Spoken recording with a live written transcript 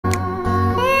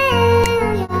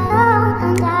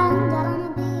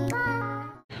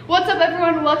up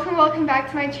everyone? Welcome back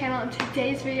to my channel. In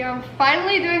today's video, I'm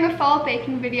finally doing a fall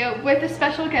baking video with a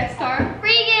special guest star,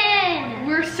 Regan!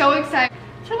 We're so excited.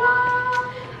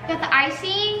 Ta-da! We got the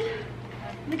icing.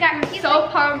 We got so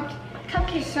pumped.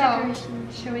 Cupcake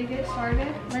decorations. Shall we get started?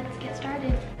 Let's get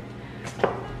started.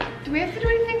 Do we have to do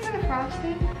anything for the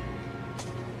frosting?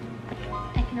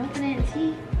 I can open it and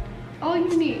see. All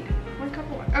you need, 1 cup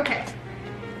of water. Okay.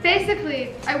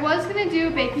 Basically, I was gonna do a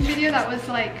baking video that was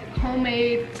like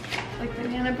homemade, like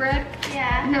banana bread.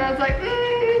 Yeah. And then I was like,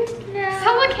 no.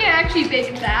 Someone can't actually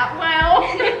bake that well.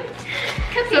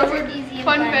 So we're easy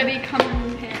funfetti coming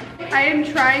in hand. I am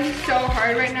trying so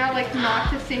hard right now, like not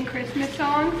to sing Christmas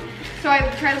songs. So I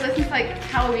try to listen to like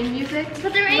Halloween music.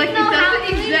 But there ain't like, no it doesn't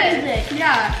Halloween exist. music.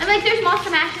 Yeah. And like there's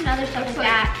Monster Mash and other stuff That's like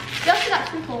that. We also got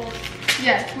sprinkles.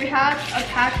 Yes, we have a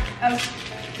pack of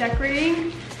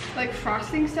decorating, like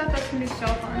frosting stuff. That's gonna be so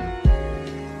fun.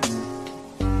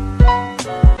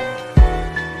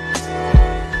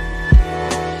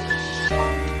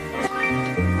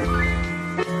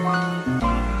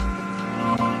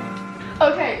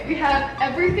 Okay, we have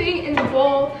everything in the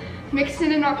bowl mixed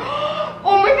in our.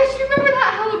 Oh my gosh, you remember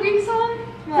that Halloween song?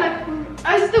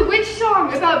 What? It's the witch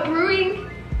song about brewing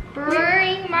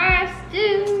my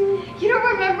stew. You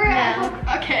don't remember No.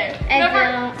 it? Okay. I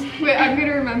Remember? don't. Wait, I'm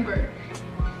gonna remember.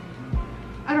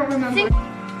 I don't remember. Sing.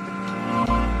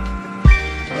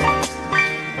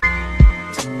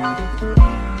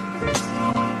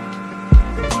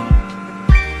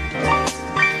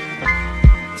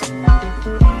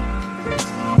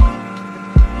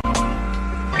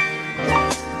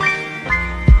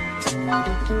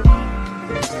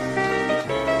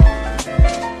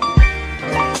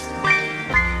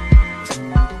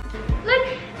 Look,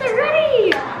 they're ready!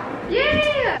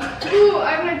 Yeah! Ooh,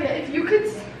 I have an idea. If you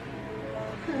could...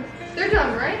 They're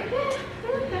done, right? Yeah.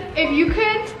 If you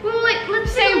could, Well, like,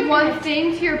 let's say one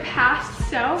thing to your past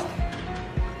self,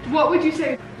 what would you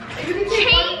say? If you could say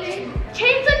one thing.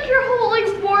 Change like your whole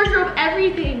like wardrobe,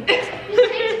 everything. Just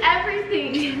change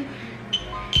everything.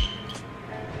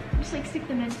 Just like stick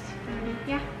them in.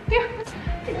 Yeah. Yeah. I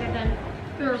think they're done.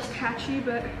 They're patchy,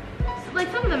 but... Like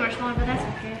some of them are smaller, but that's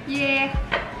okay. Yeah.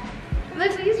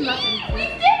 Let's use nothing. We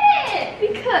did it! We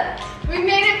cooked. We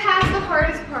made it past the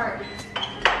hardest part.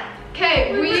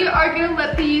 Okay, we are gonna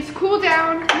let these cool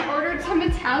down. We ordered some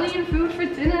Italian food for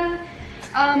dinner.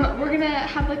 We're gonna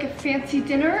have like a fancy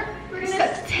dinner. We're gonna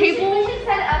set the table. We should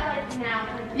set it up like now.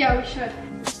 Yeah, we should.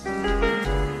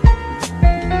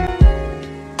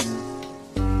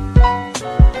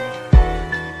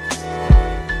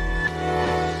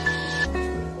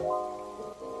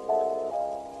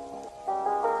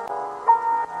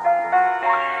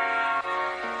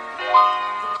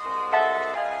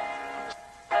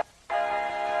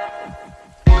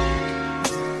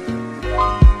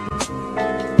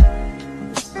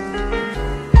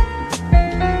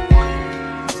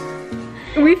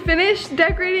 We finished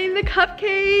decorating the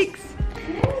cupcakes.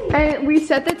 And we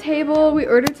set the table, we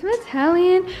ordered some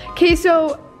Italian. Okay,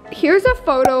 so here's a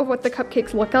photo of what the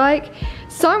cupcakes look like.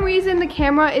 Some reason the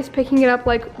camera is picking it up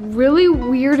like really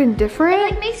weird and different.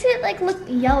 It like makes it like look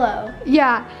yellow.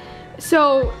 Yeah,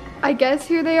 so I guess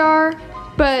here they are,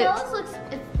 but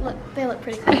They look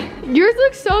pretty cool. yours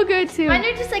looks so good too. Mine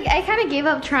are just like, I kind of gave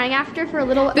up trying after for a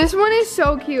little. This one is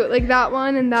so cute, like that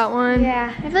one and that one.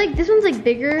 Yeah, I feel like this one's like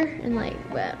bigger and like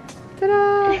wet.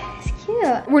 Ta-da! It's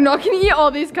cute. We're not gonna eat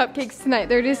all these cupcakes tonight.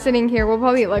 They're just sitting here. We'll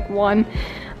probably eat like one.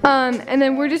 And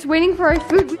then we're just waiting for our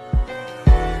food.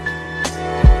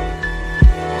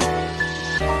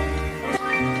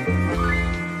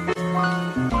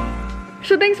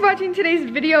 So thanks for watching today's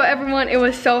video, everyone. It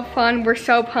was so fun. We're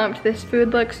so pumped. This food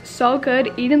looks so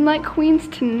good. Eating like queens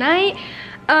tonight.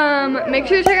 Make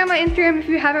sure to check out my Instagram if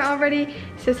you haven't already.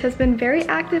 Sis has been very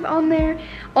active on there.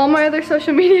 All my other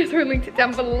social medias are linked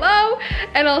down below.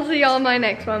 And I'll see y'all in my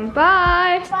next one.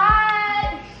 Bye. Bye.